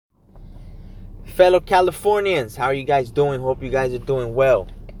Fellow Californians, how are you guys doing? Hope you guys are doing well.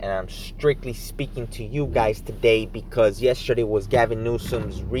 And I'm strictly speaking to you guys today because yesterday was Gavin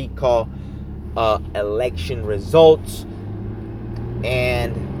Newsom's recall election results,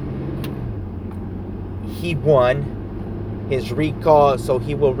 and he won his recall, so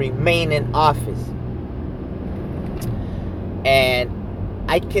he will remain in office. And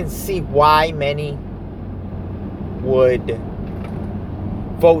I can see why many would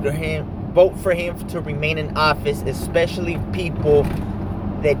vote for him to remain in office, especially people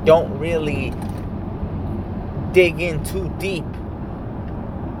that don't really dig in too deep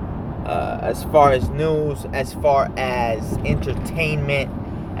as far as news, as far as entertainment,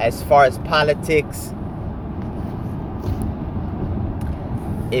 as far as politics.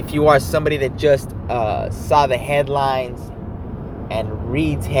 If you are somebody that just saw the headlines and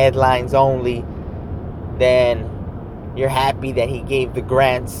reads headlines only, then you're happy that he gave the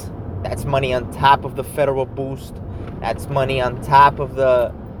grants. That's money on top of the federal boost. That's money on top of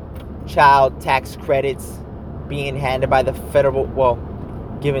the child tax credits being handed by the federal,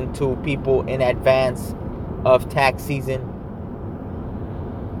 given to people in advance of tax season.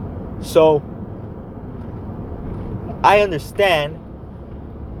 So I understand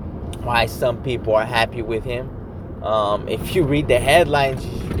why some people are happy with him. If you read the headlines,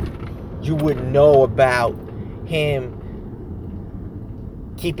 you would know about him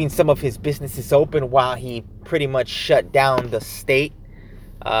keeping some of his businesses open while he pretty much shut down the state.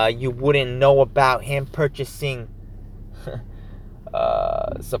 You wouldn't know about him purchasing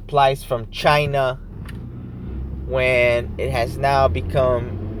supplies from China when it has now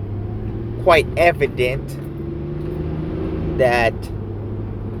become quite evident that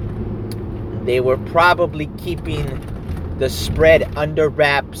they were probably keeping the spread under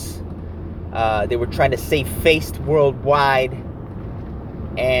wraps. They were trying to save face worldwide,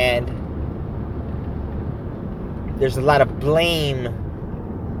 and there's a lot of blame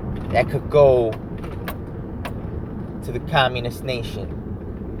that could go to the communist nation.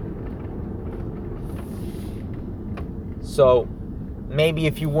 So maybe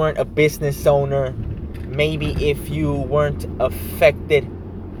if you weren't a business owner, maybe if you weren't affected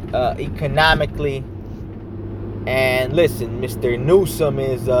economically, and listen, Mr. Newsome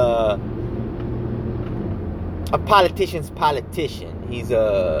is a politician's politician. He's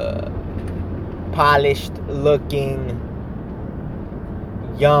a polished looking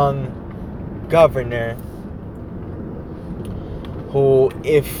young governor who,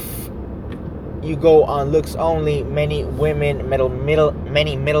 if you go on looks only, many women,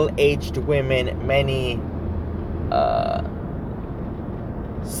 many middle-aged women, many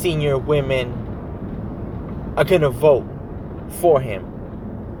senior women are gonna vote for him.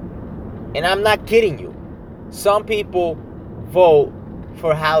 And I'm not kidding you. Some people vote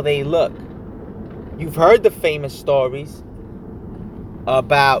for how they look. You've heard the famous stories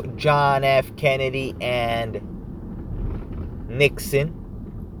about John F. Kennedy and Nixon,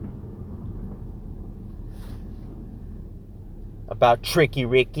 about Tricky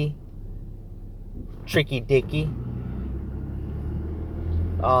Ricky, Tricky Dicky.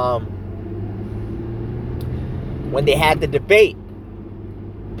 When they had the debate,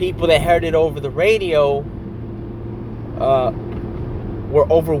 people that heard it over the radio were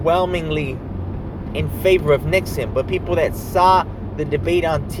overwhelmingly in favor of Nixon, but people that saw the debate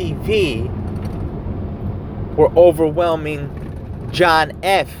on TV were overwhelming John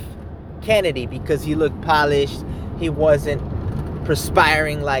F. Kennedy because he looked polished. He wasn't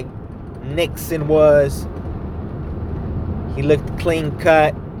perspiring like Nixon was. He looked clean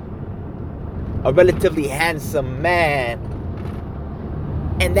cut, a relatively handsome man,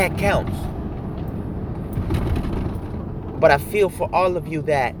 and that counts. But I feel for all of you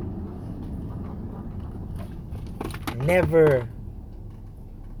that never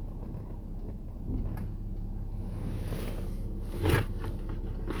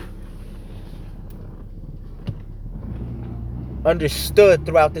understood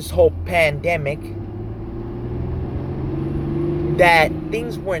throughout this whole pandemic that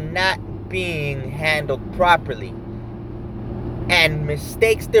things were not being handled properly, and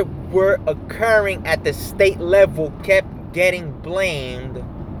mistakes that were occurring at the state level kept getting blamed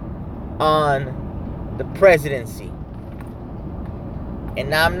on the presidency.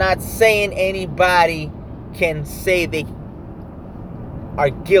 And I'm not saying anybody can say they are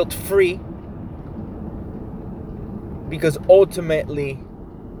guilt-free, because ultimately,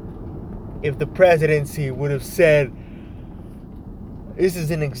 if the presidency would have said, this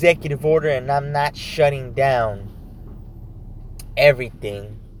is an executive order and I'm not shutting down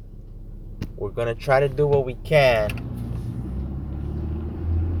everything, we're going to try to do what we can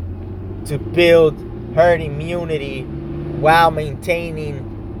to build herd immunity while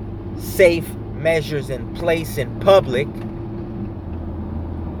maintaining safe measures in place in public.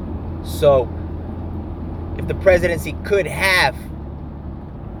 So if the presidency could have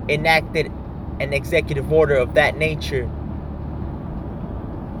enacted an executive order of that nature,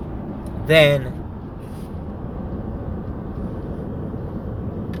 then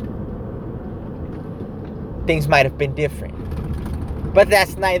things might have been different. But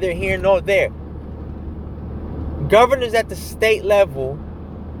that's neither here nor there. Governors at the state level,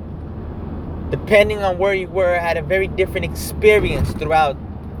 depending on where you were, had a very different experience throughout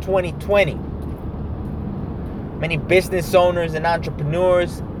 2020. Many business owners and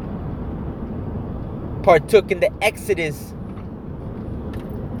entrepreneurs partook in the exodus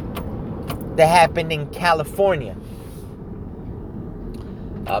that happened in California.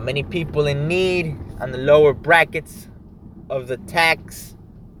 Many people in need on the lower brackets of the tax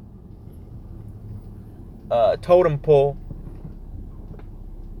totem pole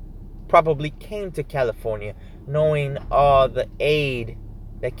probably came to California knowing all the aid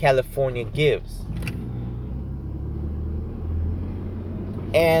that California gives.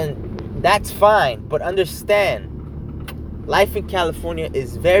 And that's fine, but understand, life in California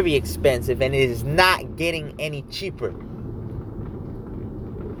is very expensive and it is not getting any cheaper.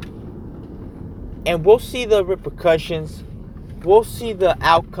 And we'll see the repercussions. We'll see the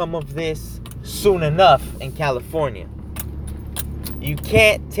outcome of this soon enough in California. You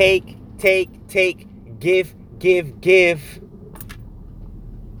can't take, give,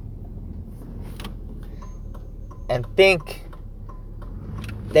 and think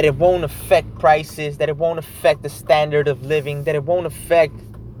that it won't affect prices, that it won't affect the standard of living, that it won't affect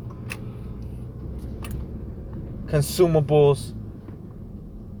consumables.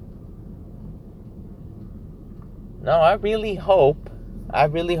 No, I really hope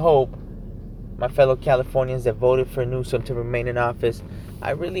my fellow Californians that voted for Newsome to remain in office,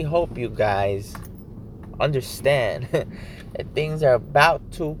 I really hope you guys understand that things are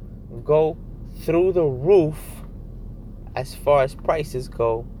about to go through the roof as far as prices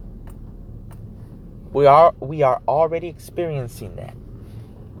go. We are already experiencing that.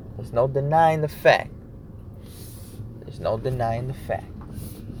 There's no denying the fact.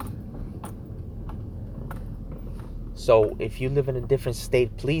 So if you live in a different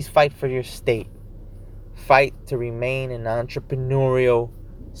state, please fight for your state. Fight to remain an entrepreneurial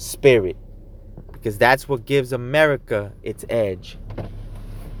spirit, because that's what gives America its edge.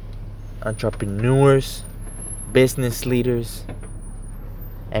 Entrepreneurs, business leaders,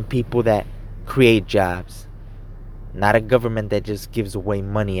 and people that create jobs. Not a government that just gives away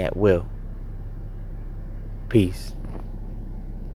money at will. Peace.